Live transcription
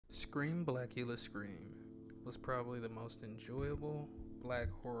Scream Blacula Scream was probably the most enjoyable black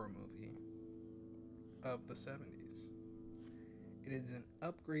horror movie of the 70s. It is an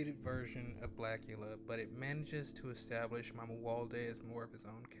upgraded version of Blacula, but it manages to establish Mamuwalde as more of his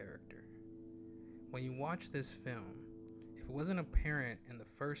own character. When you watch this film, if it wasn't apparent in the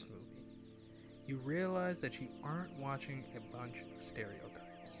first movie, you realize that you aren't watching a bunch of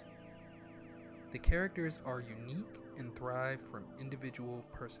stereotypes. The characters are unique and thrive from individual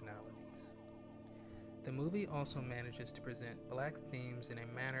personalities. The movie also manages to present black themes in a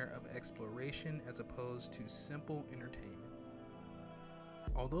manner of exploration as opposed to simple entertainment.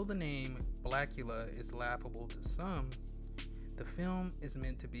 Although the name Blacula is laughable to some, the film is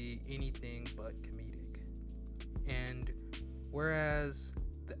meant to be anything but comedic. And whereas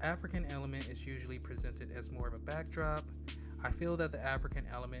the African element is usually presented as more of a backdrop, I feel that the African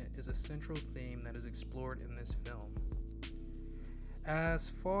element is a central theme that is explored in this film. As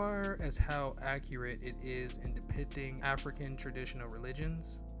far as how accurate it is in depicting African traditional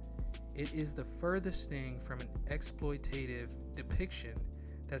religions, it is the furthest thing from an exploitative depiction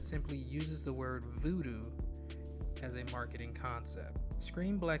that simply uses the word voodoo as a marketing concept.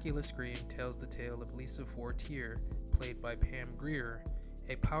 Scream Blacula Scream tells the tale of Lisa Fortier, played by Pam Grier,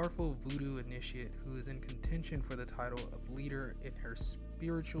 a powerful voodoo initiate who is in contention for the title of leader in her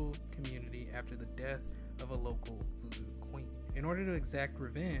spiritual community after the death of a local voodoo queen. In order to exact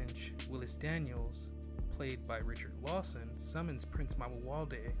revenge, Willis Daniels, played by Richard Lawson, summons Prince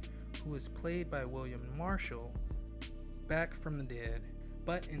Mamuwalde, who is played by William Marshall, back from the dead,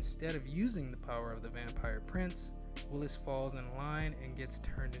 but instead of using the power of the vampire prince, Willis falls in line and gets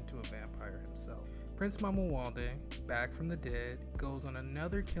turned into a vampire himself. Prince Mamuwalde, back from the dead, goes on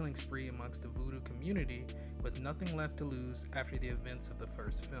another killing spree amongst the voodoo community with nothing left to lose after the events of the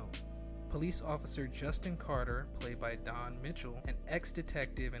first film. Police officer Justin Carter, played by Don Mitchell, an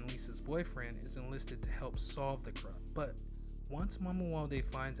ex-detective and Lisa's boyfriend, is enlisted to help solve the crime. But once Mamuwalde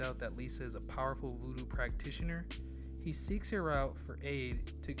finds out that Lisa is a powerful voodoo practitioner, he seeks her out for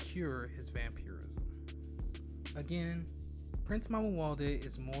aid to cure his vampirism. Again, Prince Mamuwalde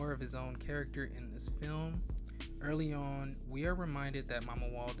is more of his own character in this film. Early on, we are reminded that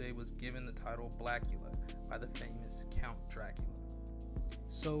Mamuwalde was given the title Blacula by the famous Count Dracula.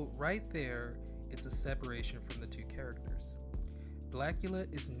 So right there, it's a separation from the two characters.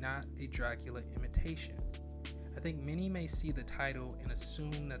 Blacula is not a Dracula imitation. I think many may see the title and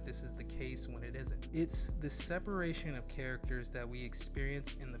assume that this is the case when it isn't. It's the separation of characters that we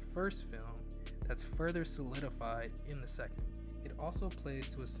experienced in the first film that's further solidified in the second. It also plays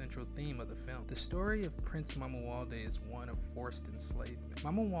to a central theme of the film. The story of Prince Mamuwalde is one of forced enslavement.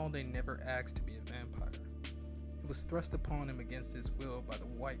 Mamuwalde never asked to be a vampire. It was thrust upon him against his will by the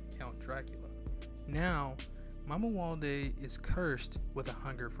white Count Dracula. Now, Mamuwalde is cursed with a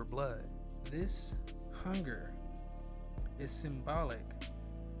hunger for blood. This hunger is symbolic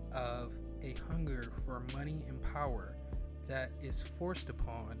of a hunger for money and power that is forced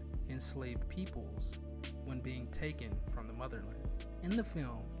upon enslaved peoples when being taken from the motherland. In the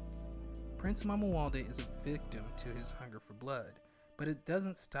film, Prince Mamuwalde is a victim to his hunger for blood, but it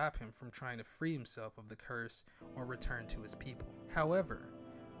doesn't stop him from trying to free himself of the curse or return to his people. However,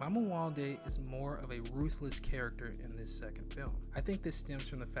 Mamuwalde is more of a ruthless character in this second film. I think this stems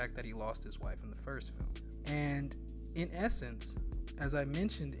from the fact that he lost his wife in the first film. And in essence, as I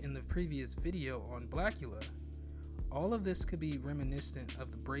mentioned in the previous video on Blacula, all of this could be reminiscent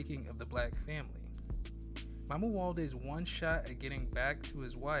of the breaking of the black family. Mamuwalde's one shot at getting back to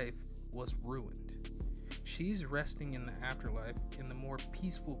his wife was ruined. She's resting in the afterlife in the more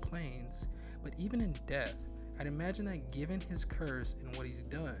peaceful planes, but even in death, I'd imagine that given his curse and what he's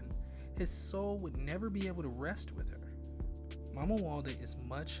done, his soul would never be able to rest with her. Mamuwalde is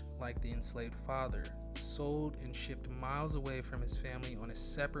much like the enslaved father, sold and shipped miles away from his family on a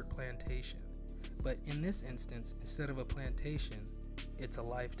separate plantation. But in this instance, instead of a plantation, it's a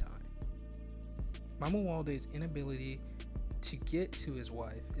lifetime. Mamuwalde's inability to get to his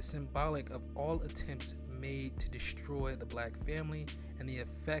wife is symbolic of all attempts made to destroy the black family and the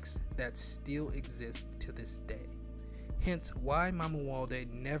effects that still exist to this day. Hence why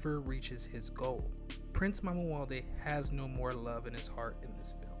Mamuwalde never reaches his goal. Prince Mamuwalde has no more love in his heart in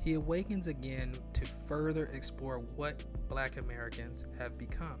this film. He awakens again to further explore what black Americans have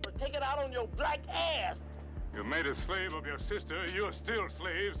become. Take it out on your black ass! You made a slave of your sister, you're still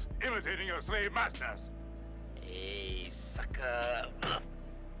slaves, imitating your slave masters. Hey, sucker.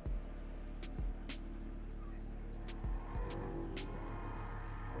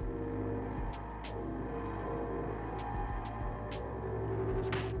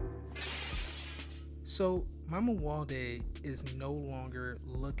 So Mamuwalde is no longer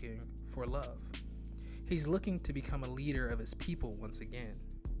looking for love. He's looking to become a leader of his people once again.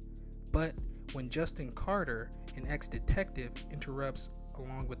 But when Justin Carter, an ex-detective, interrupts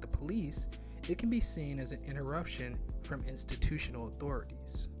along with the police, it can be seen as an interruption from institutional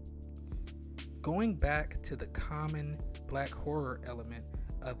authorities. Going back to the common black horror element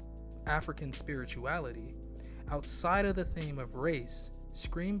of African spirituality, outside of the theme of race,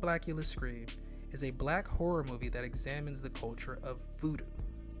 Blacula Scream is a black horror movie that examines the culture of voodoo.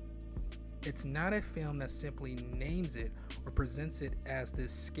 It's not a film that simply names it or presents it as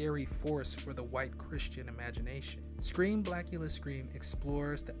this scary force for the white Christian imagination. Blacula Scream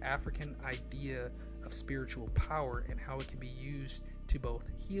explores the African idea of spiritual power and how it can be used to both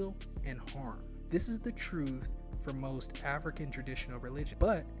heal and harm. This is the truth for most African traditional religion,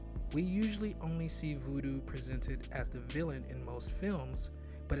 but we usually only see voodoo presented as the villain in most films,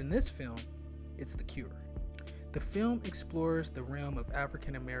 but in this film, it's the cure. The film explores the realm of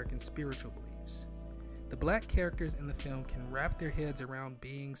African American spiritual beliefs. The black characters in the film can wrap their heads around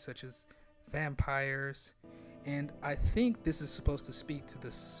beings such as vampires, and I think this is supposed to speak to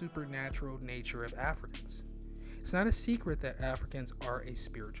the supernatural nature of Africans. It's not a secret that Africans are a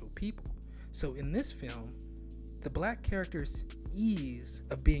spiritual people. So in this film, the black characters' ease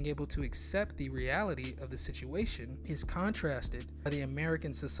of being able to accept the reality of the situation is contrasted by the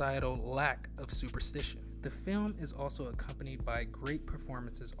American societal lack of superstition. The film is also accompanied by great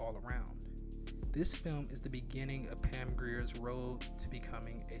performances all around. This film is the beginning of Pam Grier's road to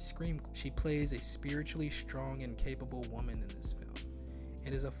becoming a scream queen. She plays a spiritually strong and capable woman in this film.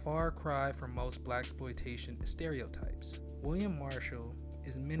 It is a far cry from most blaxploitation stereotypes. William Marshall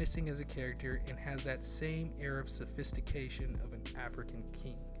is menacing as a character and has that same air of sophistication of an African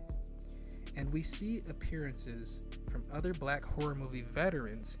king. And we see appearances from other black horror movie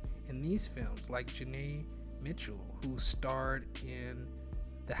veterans in these films, like Janae Mitchell, who starred in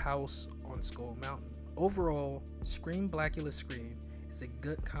The House on Skull Mountain. Overall, Blacula Scream is a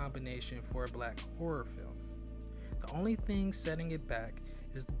good combination for a black horror film. The only thing setting it back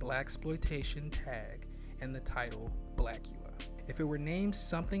is the blaxploitation tag and the title Blacula. If it were named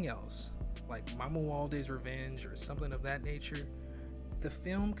something else, like Mamuwalde's Revenge or something of that nature, the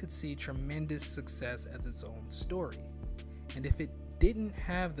film could see tremendous success as its own story. And if it didn't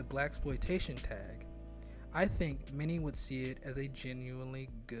have the blaxploitation tag, I think many would see it as a genuinely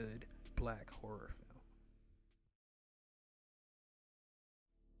good black horror film.